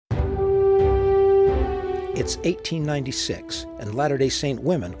It's 1896, and Latter-day Saint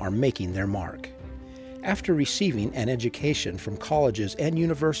women are making their mark. After receiving an education from colleges and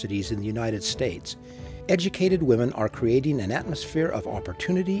universities in the United States, educated women are creating an atmosphere of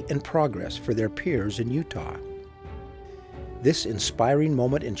opportunity and progress for their peers in Utah. This inspiring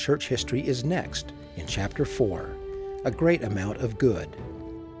moment in church history is next, in Chapter 4, A Great Amount of Good.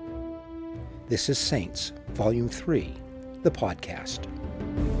 This is Saints, Volume 3, the podcast.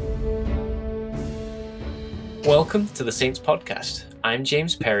 Welcome to the Saints Podcast. I'm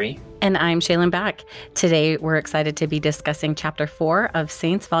James Perry. And I'm Shaylin Back. Today, we're excited to be discussing Chapter 4 of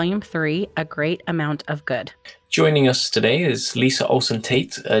Saints Volume 3, A Great Amount of Good. Joining us today is Lisa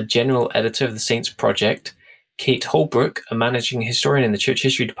Olson-Tate, a General Editor of the Saints Project, Kate Holbrook, a Managing Historian in the Church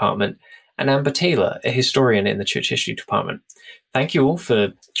History Department, and Amber Taylor, a Historian in the Church History Department. Thank you all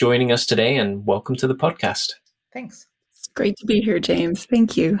for joining us today, and welcome to the podcast. Thanks. It's great to be here, James.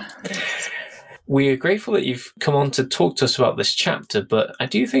 Thank you. We are grateful that you've come on to talk to us about this chapter, but I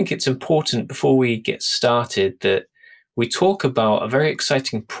do think it's important before we get started that we talk about a very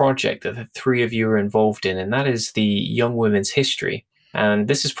exciting project that the three of you are involved in, and that is the Young Women's History. And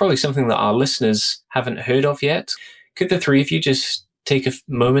this is probably something that our listeners haven't heard of yet. Could the three of you just take a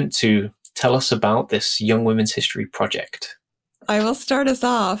moment to tell us about this Young Women's History project? I will start us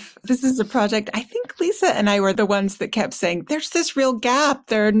off. This is a project, I think Lisa and I were the ones that kept saying, there's this real gap.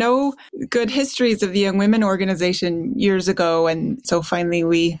 There are no good histories of the Young Women Organization years ago. And so finally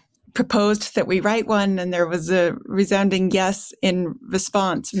we proposed that we write one, and there was a resounding yes in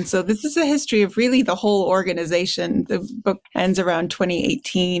response. And so this is a history of really the whole organization. The book ends around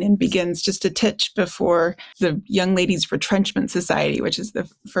 2018 and begins just a titch before the Young Ladies Retrenchment Society, which is the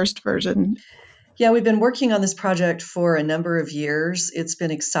first version. Yeah, we've been working on this project for a number of years. It's been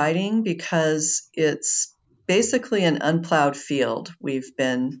exciting because it's basically an unplowed field. We've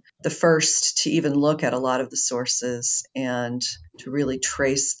been the first to even look at a lot of the sources and to really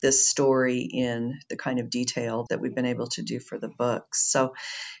trace this story in the kind of detail that we've been able to do for the books. So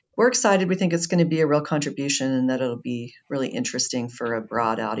we're excited. We think it's going to be a real contribution and that it'll be really interesting for a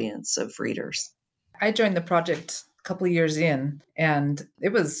broad audience of readers. I joined the project couple of years in, and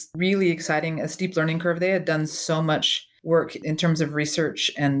it was really exciting, a steep learning curve. They had done so much work in terms of research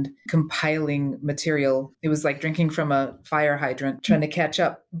and compiling material. It was like drinking from a fire hydrant, trying to catch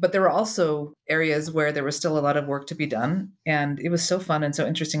up. But there were also areas where there was still a lot of work to be done. And it was so fun and so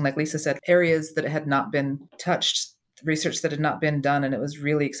interesting, like Lisa said, areas that had not been touched, research that had not been done. And it was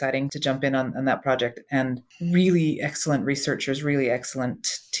really exciting to jump in on that project, and really excellent researchers, really excellent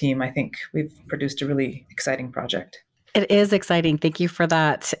team. I think we've produced a really exciting project. It is exciting. Thank you for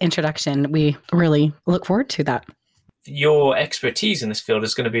that introduction. We really look forward to that. Your expertise in this field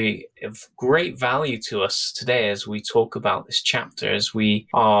is going to be of great value to us today as we talk about this chapter, as we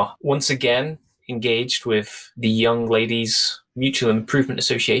are once again engaged with the Young Ladies Mutual Improvement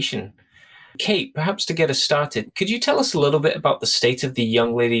Association. Kate, perhaps to get us started, could you tell us a little bit about the state of the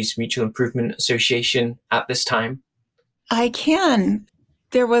Young Ladies Mutual Improvement Association at this time? I can.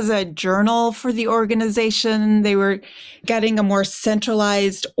 There was a journal for the organization. They were getting a more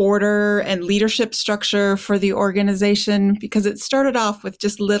centralized order and leadership structure for the organization because it started off with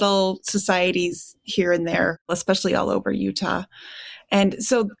just little societies here and there, especially all over Utah. And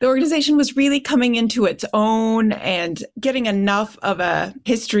so the organization was really coming into its own and getting enough of a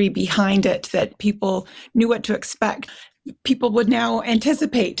history behind it that people knew what to expect. People would now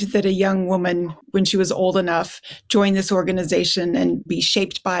anticipate that a young woman, when she was old enough, join this organization and be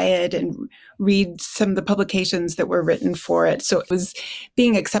shaped by it and read some of the publications that were written for it. So it was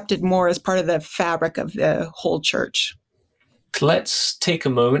being accepted more as part of the fabric of the whole church. Let's take a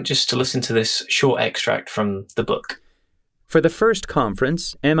moment just to listen to this short extract from the book. For the first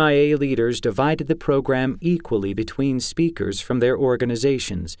conference, MIA leaders divided the program equally between speakers from their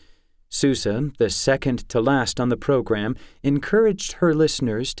organizations. Susa, the second to last on the program, encouraged her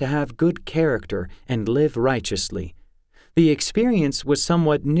listeners to have good character and live righteously. The experience was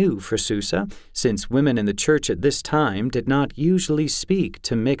somewhat new for Susa, since women in the church at this time did not usually speak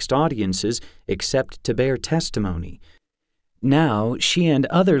to mixed audiences except to bear testimony. Now, she and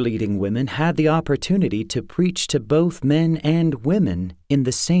other leading women had the opportunity to preach to both men and women in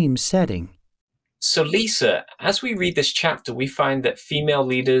the same setting. So, Lisa, as we read this chapter, we find that female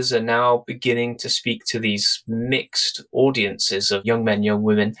leaders are now beginning to speak to these mixed audiences of young men, young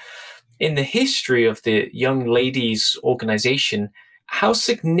women. In the history of the Young Ladies Organization, how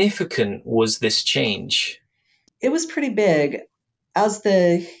significant was this change? It was pretty big. As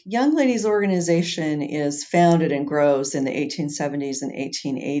the Young Ladies Organization is founded and grows in the 1870s and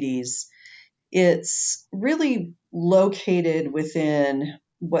 1880s, it's really located within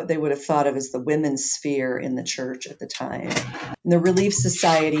what they would have thought of as the women's sphere in the church at the time. And the Relief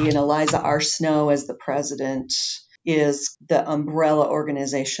Society, and Eliza R. Snow as the president, is the umbrella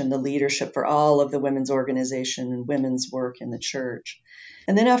organization, the leadership for all of the women's organization and women's work in the church.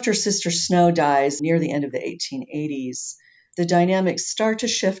 And then after Sister Snow dies near the end of the 1880s, the dynamics start to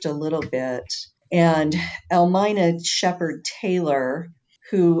shift a little bit. And Elmina Shepherd Taylor,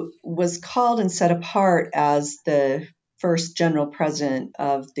 who was called and set apart as the first general president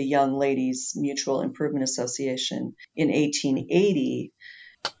of the Young Ladies Mutual Improvement Association in 1880,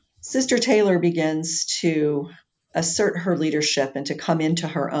 Sister Taylor begins to assert her leadership and to come into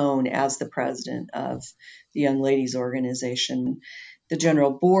her own as the president of the Young Ladies Organization. The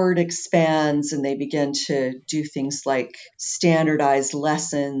general board expands and they begin to do things like standardized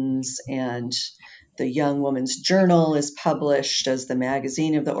lessons, and the Young Woman's Journal is published as the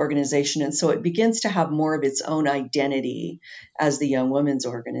magazine of the organization. And so it begins to have more of its own identity as the Young Women's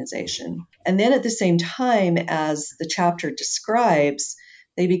Organization. And then at the same time, as the chapter describes,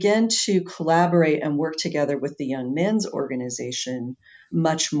 they began to collaborate and work together with the Young Men's Organization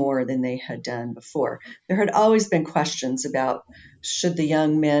much more than they had done before. There had always been questions about, should the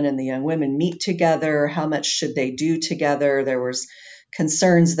young men and the young women meet together? How much should they do together? There was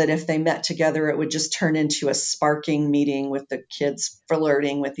concerns that if they met together, it would just turn into a sparking meeting with the kids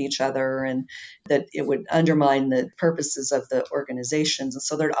flirting with each other, and that it would undermine the purposes of the organizations. And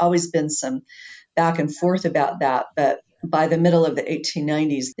so there'd always been some back and forth about that. But by the middle of the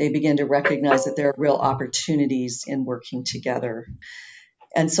 1890s, they began to recognize that there are real opportunities in working together.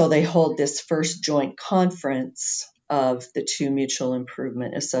 And so they hold this first joint conference of the two mutual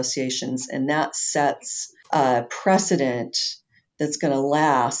improvement associations, and that sets a precedent that's going to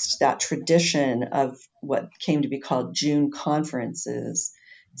last. That tradition of what came to be called June conferences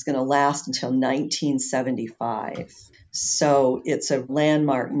is going to last until 1975. So it's a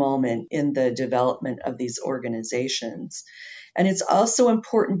landmark moment in the development of these organizations. And it's also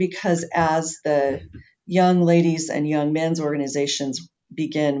important because as the young ladies and young men's organizations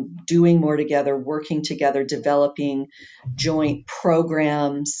begin doing more together, working together, developing joint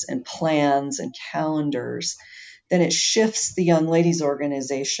programs and plans and calendars, then it shifts the Young Ladies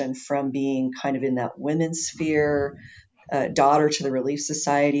Organization from being kind of in that women's sphere, daughter to the Relief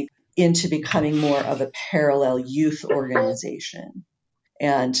Society, into becoming more of a parallel youth organization.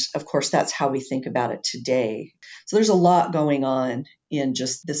 And of course, that's how we think about it today. So there's a lot going on in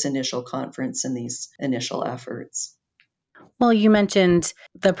just this initial conference and these initial efforts. Well, you mentioned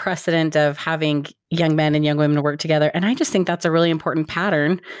the precedent of having young men and young women work together. And I just think that's a really important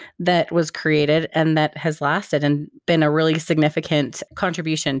pattern that was created and that has lasted and been a really significant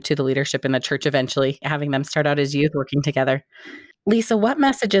contribution to the leadership in the church, eventually having them start out as youth working together. Lisa, what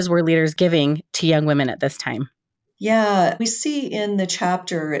messages were leaders giving to young women at this time? Yeah, we see in the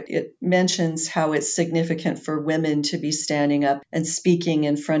chapter, it mentions how it's significant for women to be standing up and speaking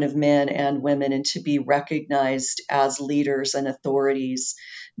in front of men and women and to be recognized as leaders and authorities,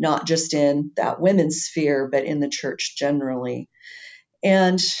 not just in that women's sphere, but in the church generally.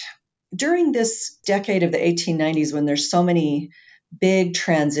 And during this decade of the 1890s, when there's so many big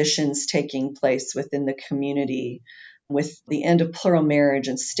transitions taking place within the community, with the end of plural marriage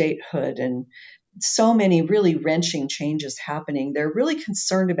and statehood and so many really wrenching changes happening, they're really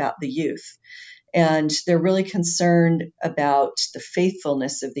concerned about the youth. And they're really concerned about the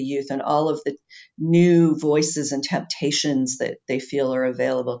faithfulness of the youth and all of the new voices and temptations that they feel are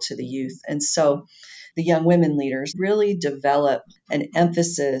available to the youth. And so the young women leaders really develop an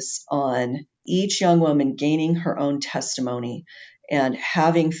emphasis on each young woman gaining her own testimony and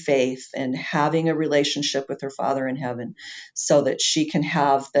having faith and having a relationship with her Father in heaven so that she can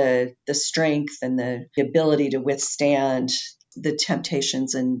have the strength and the ability to withstand the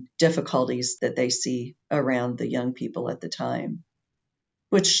temptations and difficulties that they see around the young people at the time,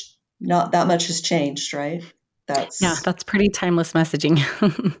 which not that much has changed, right? That's pretty timeless messaging.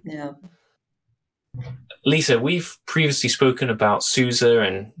 Yeah. Lisa, we've previously spoken about Susa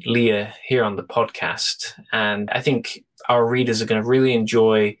and Leah here on the podcast, and I think our readers are going to really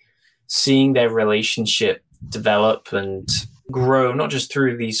enjoy seeing their relationship develop and grow, not just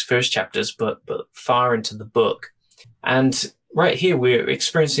through these first chapters, but far into the book. And right here, we're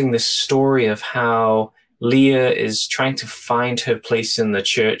experiencing this story of how Leah is trying to find her place in the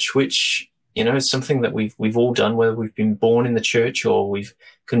church, which, you know, is something that we've all done, whether we've been born in the church or we've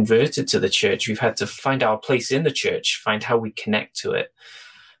converted to the church. We've had to find our place in the church, find how we connect to it.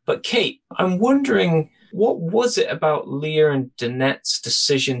 But Kate, I'm wondering, what was it about Leah and Danette's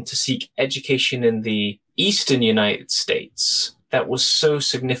decision to seek education in the eastern United States that was so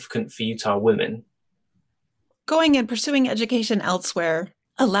significant for Utah women? Going and pursuing education elsewhere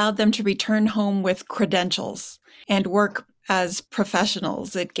allowed them to return home with credentials and work as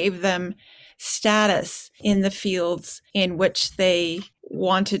professionals. It gave them status in the fields in which they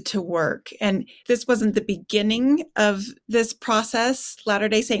wanted to work. And this wasn't the beginning of this process.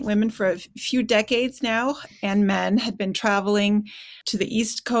 Latter-day Saint women for a few decades now, and men, had been traveling to the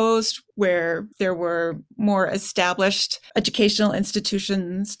East Coast where there were more established educational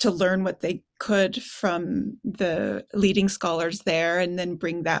institutions to learn what they could from the leading scholars there and then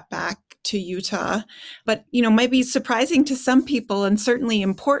bring that back to Utah. But, might be surprising to some people and certainly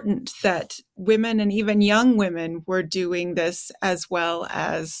important that women and even young women were doing this as well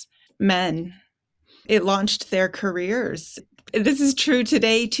as men. It launched their careers. This is true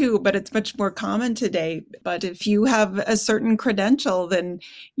today too, but it's much more common today. But if you have a certain credential, then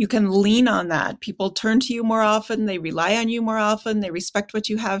you can lean on that. People turn to you more often. They rely on you more often. They respect what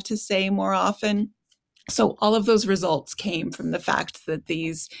you have to say more often. So all of those results came from the fact that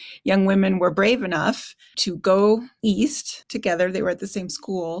these young women were brave enough to go east together. They were at the same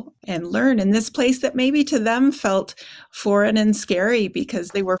school and learn in this place that maybe to them felt foreign and scary because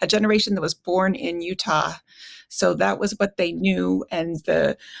they were a generation that was born in Utah. So that was what they knew. And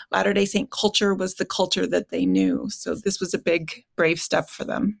the Latter-day Saint culture was the culture that they knew. So this was a big, brave step for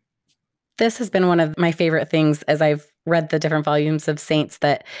them. This has been one of my favorite things as I've read the different volumes of Saints,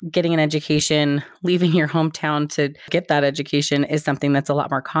 that getting an education, leaving your hometown to get that education is something that's a lot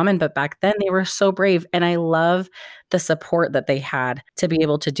more common. But back then they were so brave. And I love the support that they had to be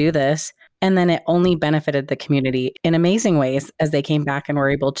able to do this. And then it only benefited the community in amazing ways as they came back and were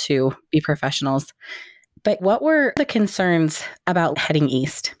able to be professionals. But what were the concerns about heading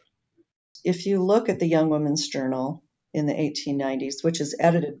east? If you look at the Young Women's Journal in the 1890s, which is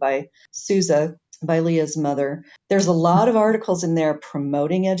edited by Sousa, by Leah's mother, there's a lot of articles in there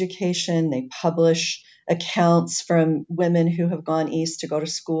promoting education. They publish accounts from women who have gone east to go to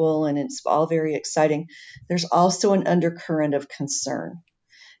school, and it's all very exciting. There's also an undercurrent of concern.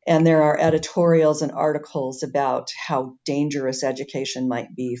 And there are editorials and articles about how dangerous education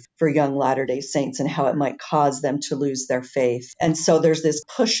might be for young Latter-day Saints and how it might cause them to lose their faith. And so there's this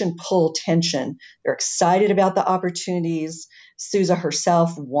push and pull tension. They're excited about the opportunities. Sousa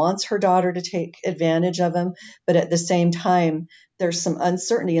herself wants her daughter to take advantage of them, but at the same time, there's some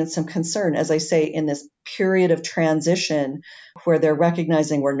uncertainty and some concern, as I say, in this period of transition where they're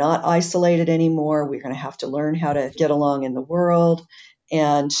recognizing we're not isolated anymore. We're going to have to learn how to get along in the world.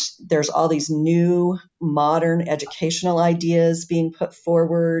 And there's all these new modern educational ideas being put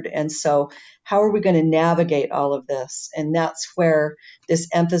forward. And so how are we going to navigate all of this? And that's where this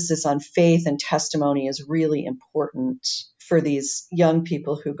emphasis on faith and testimony is really important for these young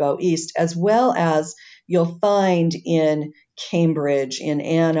people who go east, as well as you'll find in Cambridge, in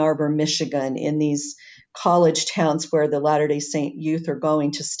Ann Arbor, Michigan, in these college towns where the Latter-day Saint youth are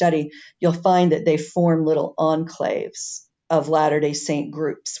going to study, you'll find that they form little enclaves of Latter-day Saint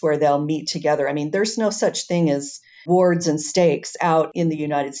groups where they'll meet together. I mean, there's no such thing as wards and stakes out in the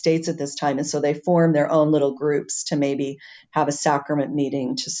United States at this time. And so they form their own little groups to maybe have a sacrament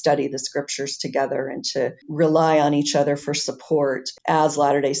meeting, to study the scriptures together and to rely on each other for support as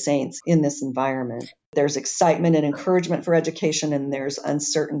Latter-day Saints in this environment. There's excitement and encouragement for education, and there's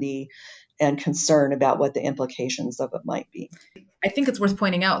uncertainty and concern about what the implications of it might be. I think it's worth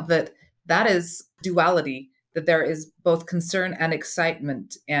pointing out that that is duality, that there is both concern and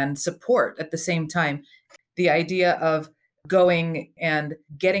excitement and support at the same time. The idea of going and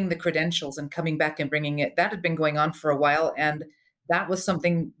getting the credentials and coming back and bringing it, that had been going on for a while. And that was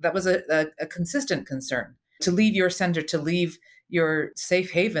something that was a consistent concern. To leave your center, to leave your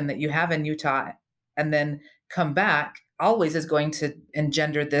safe haven that you have in Utah, and then come back, always is going to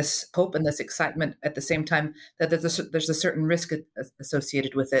engender this hope and this excitement at the same time that there's a certain risk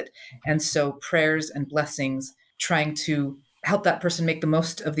associated with it. And so prayers and blessings, trying to help that person make the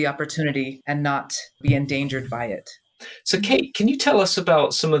most of the opportunity and not be endangered by it. So Kate, can you tell us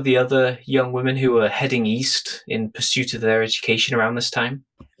about some of the other young women who were heading east in pursuit of their education around this time?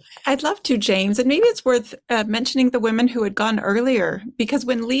 I'd love to, James. And maybe it's worth mentioning the women who had gone earlier, because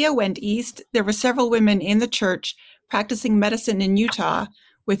when Leah went east, there were several women in the church practicing medicine in Utah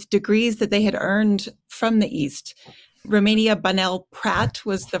with degrees that they had earned from the East. Romania Bunnell Pratt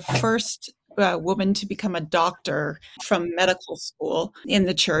was the first woman to become a doctor from medical school in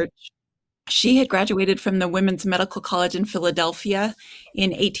the church. She had graduated from the Women's Medical College in Philadelphia in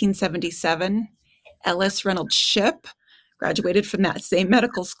 1877. Ellis Reynolds Shipp graduated from that same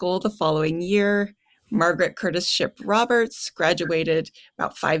medical school the following year. Margaret Curtis Shipp Roberts graduated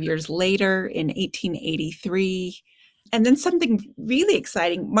about 5 years later in 1883. And then something really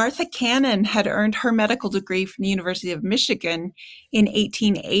exciting, Martha Cannon had earned her medical degree from the University of Michigan in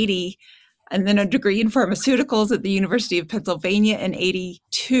 1880, and then a degree in pharmaceuticals at the University of Pennsylvania in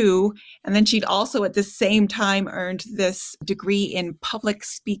 82. And then she'd also at the same time earned this degree in public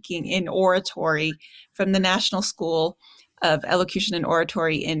speaking, in oratory, from the National School of Elocution and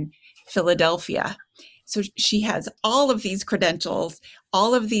Oratory in Philadelphia. So she has all of these credentials,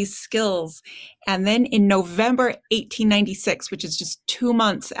 all of these skills. And then in November 1896, which is just 2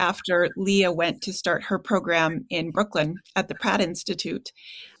 months after Leah went to start her program in Brooklyn at the Pratt Institute,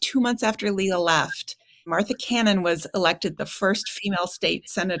 2 months after Leah left, Martha Cannon was elected the first female state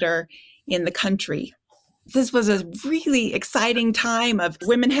senator in the country. This was a really exciting time of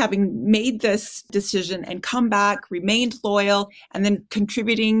women having made this decision and come back, remained loyal, and then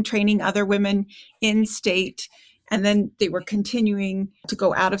contributing, training other women in state. And then they were continuing to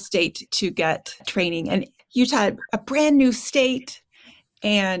go out of state to get training. And Utah, a brand new state,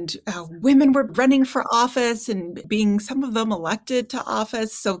 and women were running for office and being some of them elected to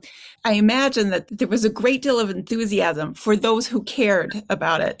office. So I imagine that there was a great deal of enthusiasm for those who cared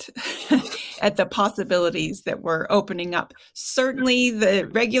about it at the possibilities that were opening up. Certainly the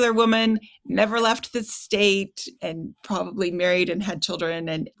regular woman never left the state and probably married and had children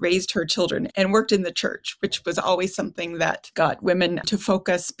and raised her children and worked in the church, which was always something that got women to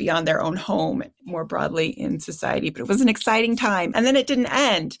focus beyond their own home more broadly in society. But it was an exciting time. And then it didn't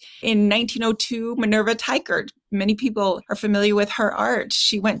end. In 1902, Minerva Teichert, many people are familiar with her art.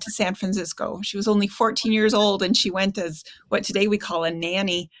 She went to San Francisco. She was only 14 years old and she went as what today we call a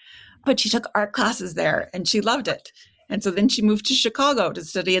nanny, but she took art classes there and she loved it. And so then she moved to Chicago to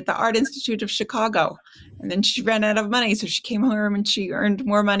study at the Art Institute of Chicago. And then she ran out of money, so she came home and she earned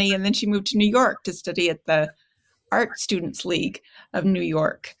more money. And then she moved to New York to study at the Art Students League of New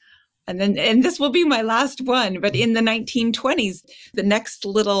York. And this will be my last one, but in the 1920s, the next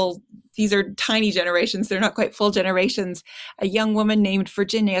these are tiny generations, they're not quite full generations, a young woman named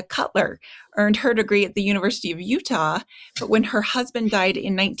Virginia Cutler earned her degree at the University of Utah. But when her husband died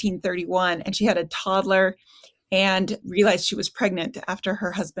in 1931 and she had a toddler and realized she was pregnant after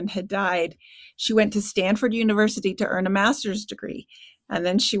her husband had died, she went to Stanford University to earn a master's degree. And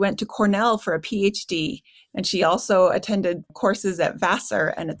then she went to Cornell for a PhD. And she also attended courses at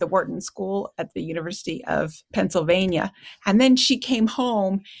Vassar and at the Wharton School at the University of Pennsylvania. And then she came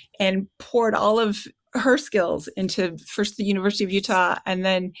home and poured all of her skills into first the University of Utah and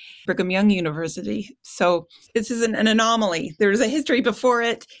then Brigham Young University. So this is an anomaly. There's a history before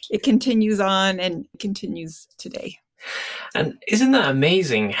it. It continues on and continues today. And isn't that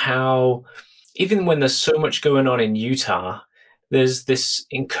amazing how even when there's so much going on in Utah, there's this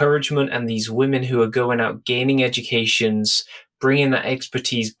encouragement and these women who are going out, gaining educations, bringing that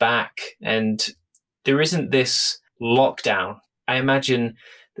expertise back. And there isn't this lockdown. I imagine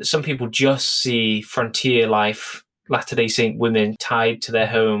that some people just see frontier life, Latter-day Saint women tied to their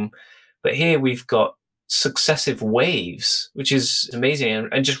home. But here we've got successive waves, which is amazing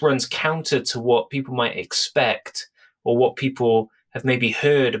and just runs counter to what people might expect or what people have maybe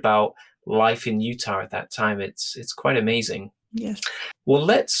heard about life in Utah at that time. It's quite amazing. Yes. Well,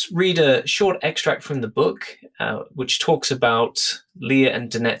 let's read a short extract from the book, which talks about Leah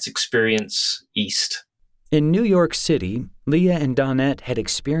and Donette's experience east. In New York City, Leah and Donette had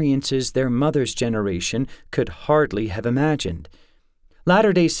experiences their mother's generation could hardly have imagined.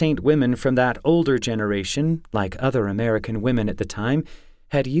 Latter-day Saint women from that older generation, like other American women at the time,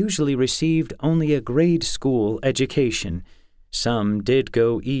 had usually received only a grade school education. Some did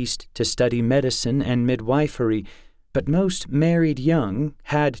go east to study medicine and midwifery, but most married young,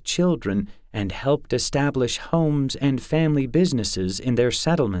 had children, and helped establish homes and family businesses in their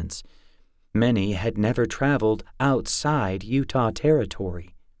settlements. Many had never traveled outside Utah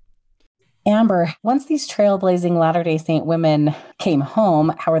territory. Amber, once these trailblazing Latter-day Saint women came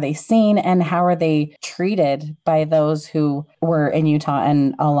home, how are they seen and how are they treated by those who were in Utah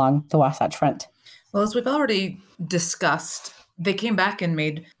and along the Wasatch Front? Well, as we've already discussed, they came back and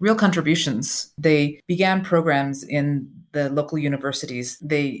made real contributions. They began programs in the local universities.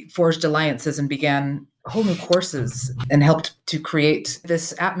 They forged alliances and began whole new courses and helped to create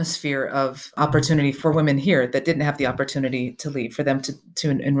this atmosphere of opportunity for women here that didn't have the opportunity to leave, for them to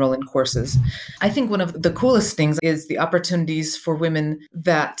enroll in courses. I think one of the coolest things is the opportunities for women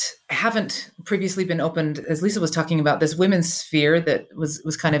that haven't previously been opened, as Lisa was talking about, this women's sphere that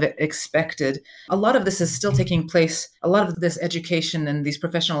was kind of expected. A lot of this is still taking place. A lot of this education and these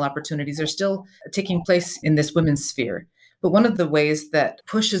professional opportunities are still taking place in this women's sphere. But one of the ways that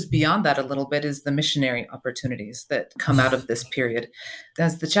pushes beyond that a little bit is the missionary opportunities that come out of this period.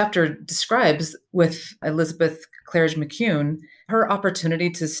 As the chapter describes with Elizabeth Claridge McCune, her opportunity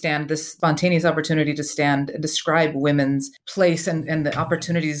to stand, this spontaneous opportunity to stand and describe women's place and the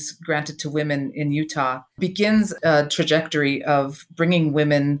opportunities granted to women in Utah begins a trajectory of bringing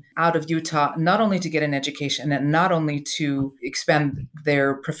women out of Utah, not only to get an education and not only to expand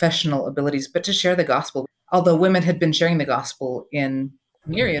their professional abilities, but to share the gospel. Although women had been sharing the gospel in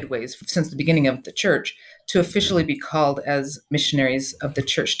myriad ways since the beginning of the church, to officially be called as missionaries of the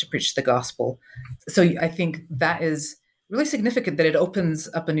church to preach the gospel. So I think that is really significant, that it opens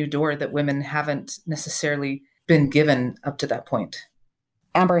up a new door that women haven't necessarily been given up to that point.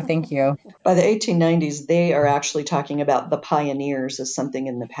 Amber, thank you. By the 1890s, they are actually talking about the pioneers as something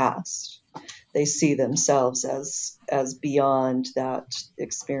in the past. They see themselves as beyond that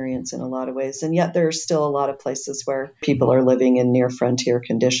experience in a lot of ways. And yet there are still a lot of places where people are living in near frontier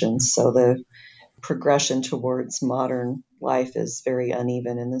conditions. So the progression towards modern life is very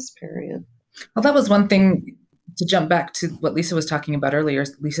uneven in this period. Well, that was one thing, to jump back to what Lisa was talking about earlier.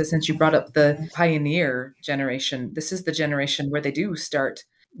 Lisa, since you brought up the pioneer generation, this is the generation where they do start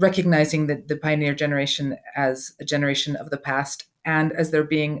recognizing the pioneer generation as a generation of the past, and as there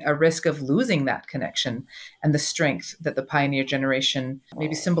being a risk of losing that connection and the strength that the pioneer generation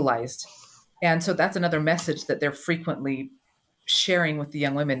maybe symbolized. And so that's another message that they're frequently sharing with the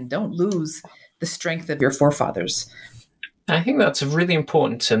young women. Don't lose the strength of your forefathers. I think that's really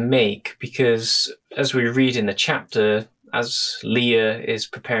important to make, because as we read in the chapter, as Leah is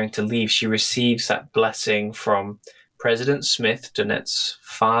preparing to leave, she receives that blessing from President Smith, Donette's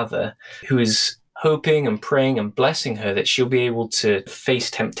father, who is hoping and praying and blessing her that she'll be able to face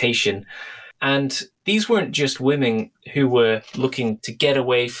temptation. And these weren't just women who were looking to get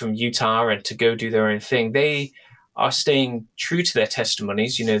away from Utah and to go do their own thing. They are staying true to their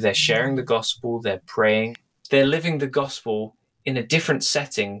testimonies. You know, they're sharing the gospel, they're praying, they're living the gospel in a different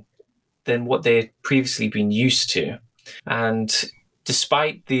setting than what they had previously been used to. And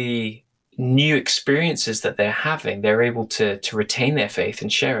despite the new experiences that they're having, they're able to retain their faith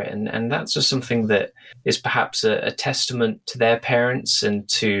and share it. And that's just something that is perhaps a testament to their parents and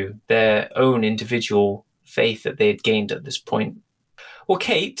to their own individual faith that they had gained at this point. Well,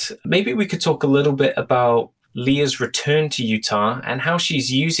 Kate, maybe we could talk a little bit about Leah's return to Utah and how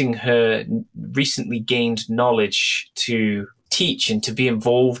she's using her recently gained knowledge to teach and to be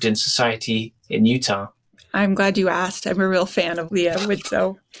involved in society in Utah. I'm glad you asked. I'm a real fan of Leah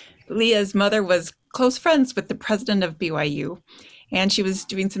Widtsoe. Leah's mother was close friends with the president of BYU, and she was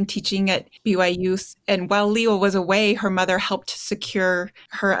doing some teaching at BYU. And while Leah was away, her mother helped secure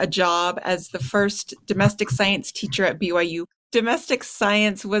her a job as the first domestic science teacher at BYU. Domestic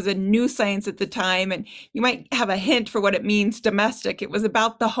science was a new science at the time, and you might have a hint for what it means, domestic. It was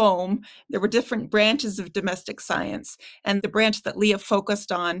about the home. There were different branches of domestic science, and the branch that Leah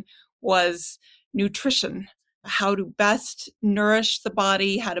focused on was nutrition. How to best nourish the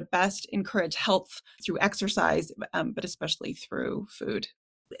body, how to best encourage health through exercise, but especially through food.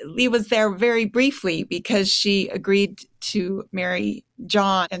 Leah was there very briefly because she agreed to marry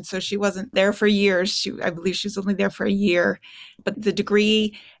John, and so she wasn't there for years. I believe she was only there for a year. But the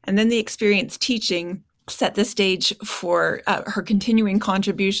degree and then the experience teaching set the stage for her continuing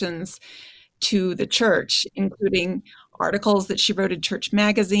contributions to the church, including articles that she wrote in church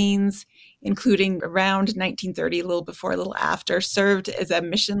magazines, including around 1930, a little before, a little after, served as a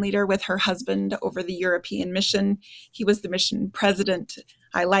mission leader with her husband over the European mission. He was the mission president.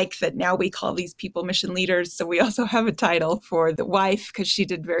 I like that now we call these people mission leaders, so we also have a title for the wife because she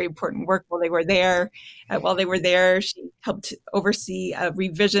did very important work while they were there. She helped oversee a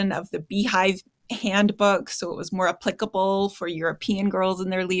revision of the Beehive handbook, so it was more applicable for European girls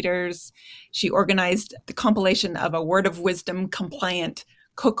and their leaders. She organized the compilation of a Word of Wisdom compliant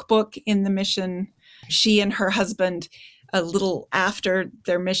cookbook in the mission. She and her husband, a little after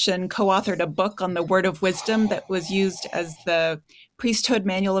their mission, co-authored a book on the Word of Wisdom that was used as the priesthood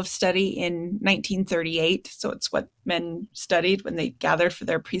manual of study in 1938. So it's what men studied when they gathered for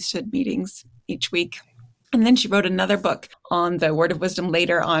their priesthood meetings each week. And then she wrote another book on the Word of Wisdom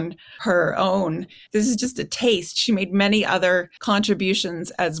later on her own. This is just a taste. She made many other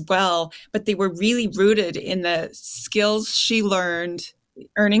contributions as well, but they were really rooted in the skills she learned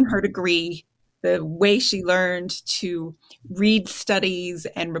earning her degree, the way she learned to read studies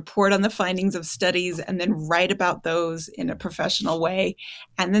and report on the findings of studies and then write about those in a professional way.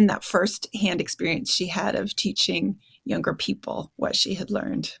 And then that first-hand experience she had of teaching younger people what she had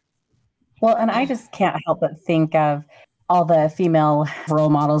learned. Well, and I just can't help but think of all the female role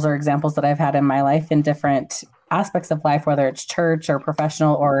models or examples that I've had in my life in different aspects of life, whether it's church or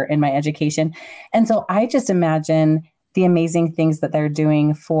professional or in my education. And so I just imagine the amazing things that they're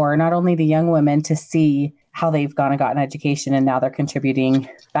doing for not only the young women to see how they've gone and gotten education and now they're contributing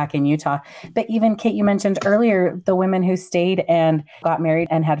back in Utah. But even Kate, you mentioned earlier, the women who stayed and got married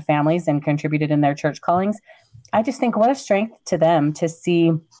and had families and contributed in their church callings. I just think what a strength to them to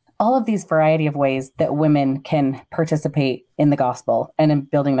see all of these variety of ways that women can participate in the gospel and in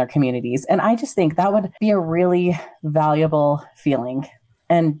building their communities. And I just think that would be a really valuable feeling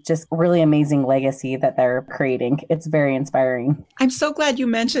and just really amazing legacy that they're creating. It's very inspiring. I'm so glad you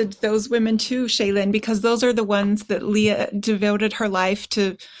mentioned those women too, Shaylin, because those are the ones that Leah devoted her life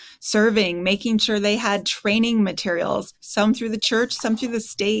to serving, making sure they had training materials, some through the church, some through the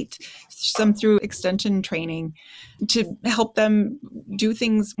state, some through extension training to help them do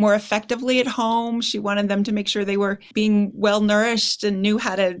things more effectively at home. She wanted them to make sure they were being well nourished and knew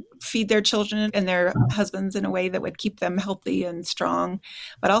how to feed their children and their husbands in a way that would keep them healthy and strong,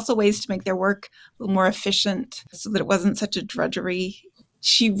 but also ways to make their work a little more efficient so that it wasn't such a drudgery.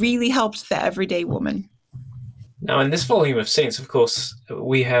 She really helped the everyday woman. Now, in this volume of Saints, of course,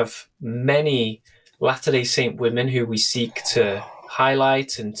 we have many Latter-day Saint women who we seek to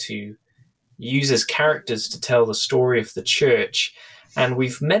highlight and to use as characters to tell the story of the church. And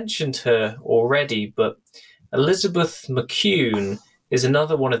we've mentioned her already, but Elizabeth McCune is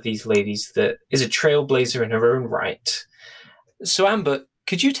another one of these ladies that is a trailblazer in her own right. So, Amber,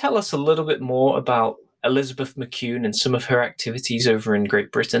 could you tell us a little bit more about Elizabeth McCune and some of her activities over in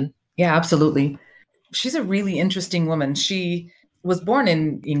Great Britain? Yeah, absolutely. She's a really interesting woman. She was born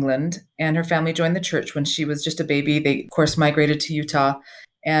in England and her family joined the church when she was just a baby. They, of course, migrated to Utah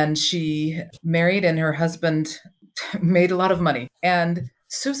and she married and her husband made a lot of money. And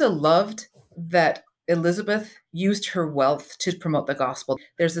Susa loved that Elizabeth used her wealth to promote the gospel.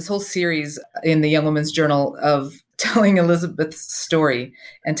 There's this whole series in the Young Women's Journal of telling Elizabeth's story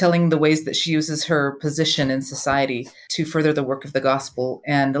and telling the ways that she uses her position in society to further the work of the gospel.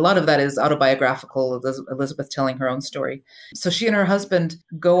 And a lot of that is autobiographical, Elizabeth telling her own story. So she and her husband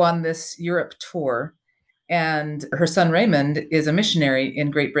go on this Europe tour, and her son Raymond is a missionary in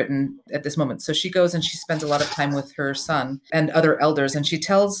Great Britain at this moment. So she goes and she spends a lot of time with her son and other elders. And she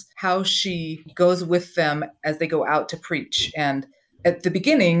tells how she goes with them as they go out to preach. And at the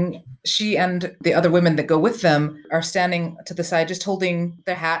beginning, she and the other women that go with them are standing to the side, just holding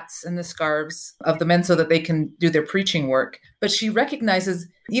the hats and the scarves of the men so that they can do their preaching work. But she recognizes,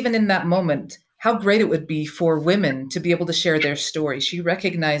 even in that moment, how great it would be for women to be able to share their story. She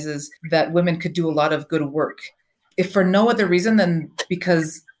recognizes that women could do a lot of good work, if for no other reason than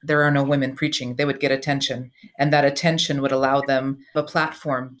because there are no women preaching. They would get attention, and that attention would allow them a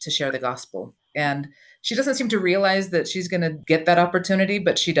platform to share the gospel. And she doesn't seem to realize that she's going to get that opportunity,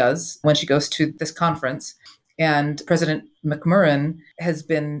 but she does when she goes to this conference. And President McMurrin has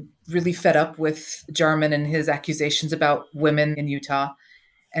been really fed up with Jarman and his accusations about women in Utah.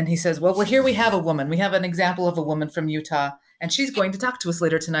 And he says, well, here we have a woman. We have an example of a woman from Utah, and she's going to talk to us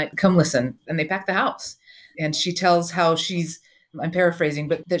later tonight. Come listen. And they pack the house. And she tells how I'm paraphrasing,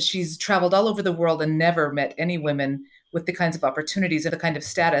 but that she's traveled all over the world and never met any women with the kinds of opportunities and the kind of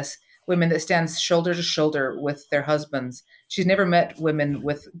status, women that stand shoulder to shoulder with their husbands. She's never met women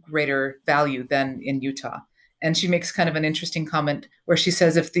with greater value than in Utah. And she makes kind of an interesting comment where she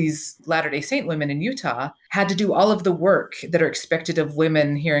says if these Latter-day Saint women in Utah had to do all of the work that are expected of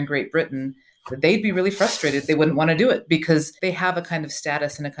women here in Great Britain, they'd be really frustrated. They wouldn't want to do it because they have a kind of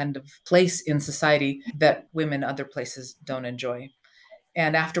status and a kind of place in society that women other places don't enjoy.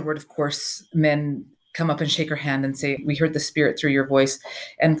 And afterward, of course, men come up and shake her hand and say, we heard the Spirit through your voice,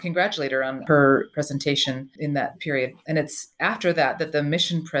 and congratulate her on her presentation in that period. And it's after that that the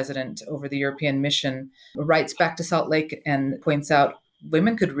mission president over the European mission writes back to Salt Lake and points out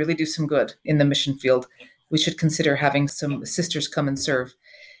women could really do some good in the mission field. We should consider having some sisters come and serve.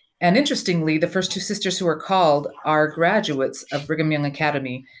 And interestingly, the first two sisters who are called are graduates of Brigham Young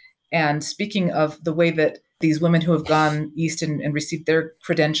Academy. And speaking of the way that these women who have gone east and received their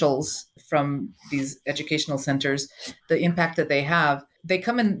credentials from these educational centers, the impact that they have, they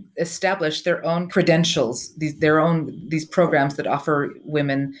come and establish their own credentials, these programs that offer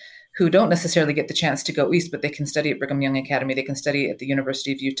women who don't necessarily get the chance to go east, but they can study at Brigham Young Academy, they can study at the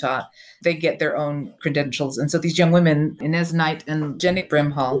University of Utah. They get their own credentials. And so these young women, Inez Knight and Jenny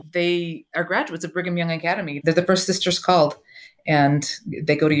Brimhall, they are graduates of Brigham Young Academy. They're the first sisters called. And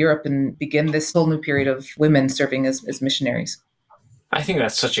they go to Europe and begin this whole new period of women serving as missionaries. I think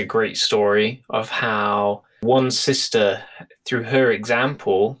that's such a great story of how one sister, through her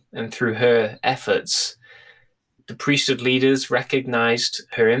example and through her efforts, the priesthood leaders recognized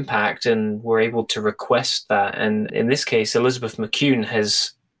her impact and were able to request that. And in this case, Elizabeth McCune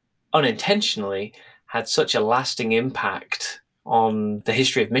has unintentionally had such a lasting impact on the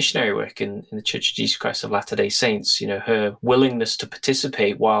history of missionary work in the Church of Jesus Christ of Latter-day Saints. You know, her willingness to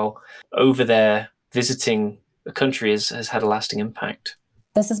participate while over there visiting the country has had a lasting impact.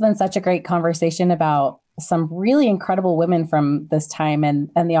 This has been such a great conversation about some really incredible women from this time and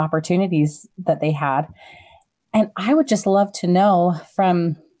the opportunities that they had. And I would just love to know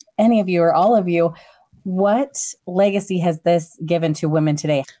from any of you or all of you, what legacy has this given to women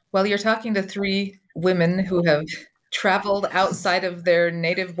today? Well, you're talking to three women who have traveled outside of their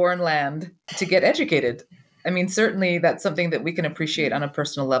native-born land to get educated. I mean, certainly that's something that we can appreciate on a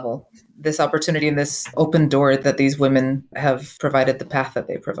personal level. This opportunity and this open door that these women have provided, the path that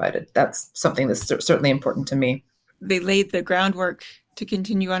they provided, that's something that's certainly important to me. They laid the groundwork to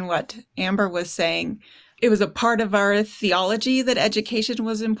continue on what Amber was saying. It was a part of our theology that education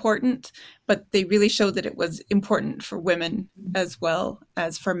was important, but they really showed that it was important for women as well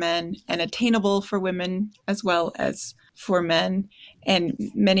as for men, and attainable for women as well as for men. And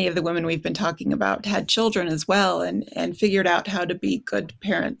many of the women we've been talking about had children as well, and figured out how to be good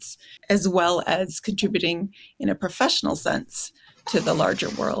parents, as well as contributing in a professional sense to the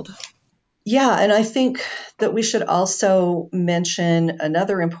larger world. Yeah, and I think that we should also mention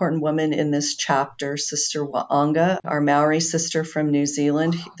another important woman in this chapter, Sister Wa'anga, our Maori sister from New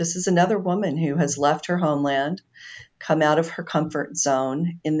Zealand. This is another woman who has left her homeland, come out of her comfort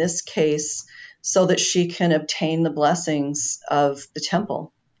zone, in this case, so that she can obtain the blessings of the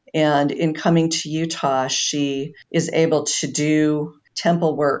temple. And in coming to Utah, she is able to do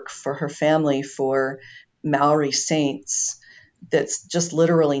temple work for her family, for Maori saints, that's just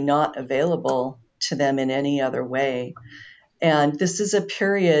literally not available to them in any other way. And this is a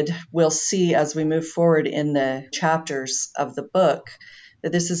period we'll see as we move forward in the chapters of the book,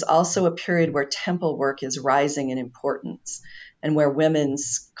 that this is also a period where temple work is rising in importance and where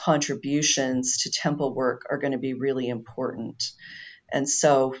women's contributions to temple work are going to be really important. And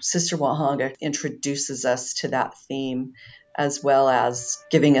so Sister Wa'anga introduces us to that theme, as well as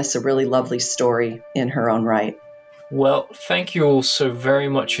giving us a really lovely story in her own right. Well, thank you all so very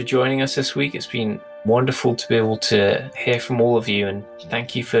much for joining us this week. It's been wonderful to be able to hear from all of you, and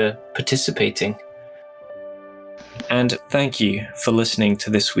thank you for participating. And thank you for listening to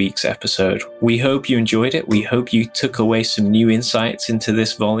this week's episode. We hope you enjoyed it. We hope you took away some new insights into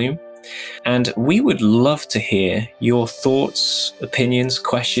this volume. And we would love to hear your thoughts, opinions,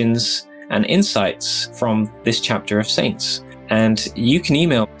 questions, and insights from this chapter of Saints. And you can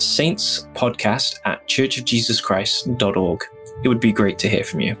email saintspodcast@churchofjesuschrist.org. It would be great to hear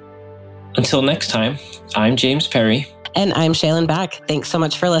from you. Until next time, I'm James Perry. And I'm Shaylin Back. Thanks so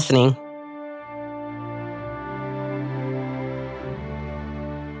much for listening.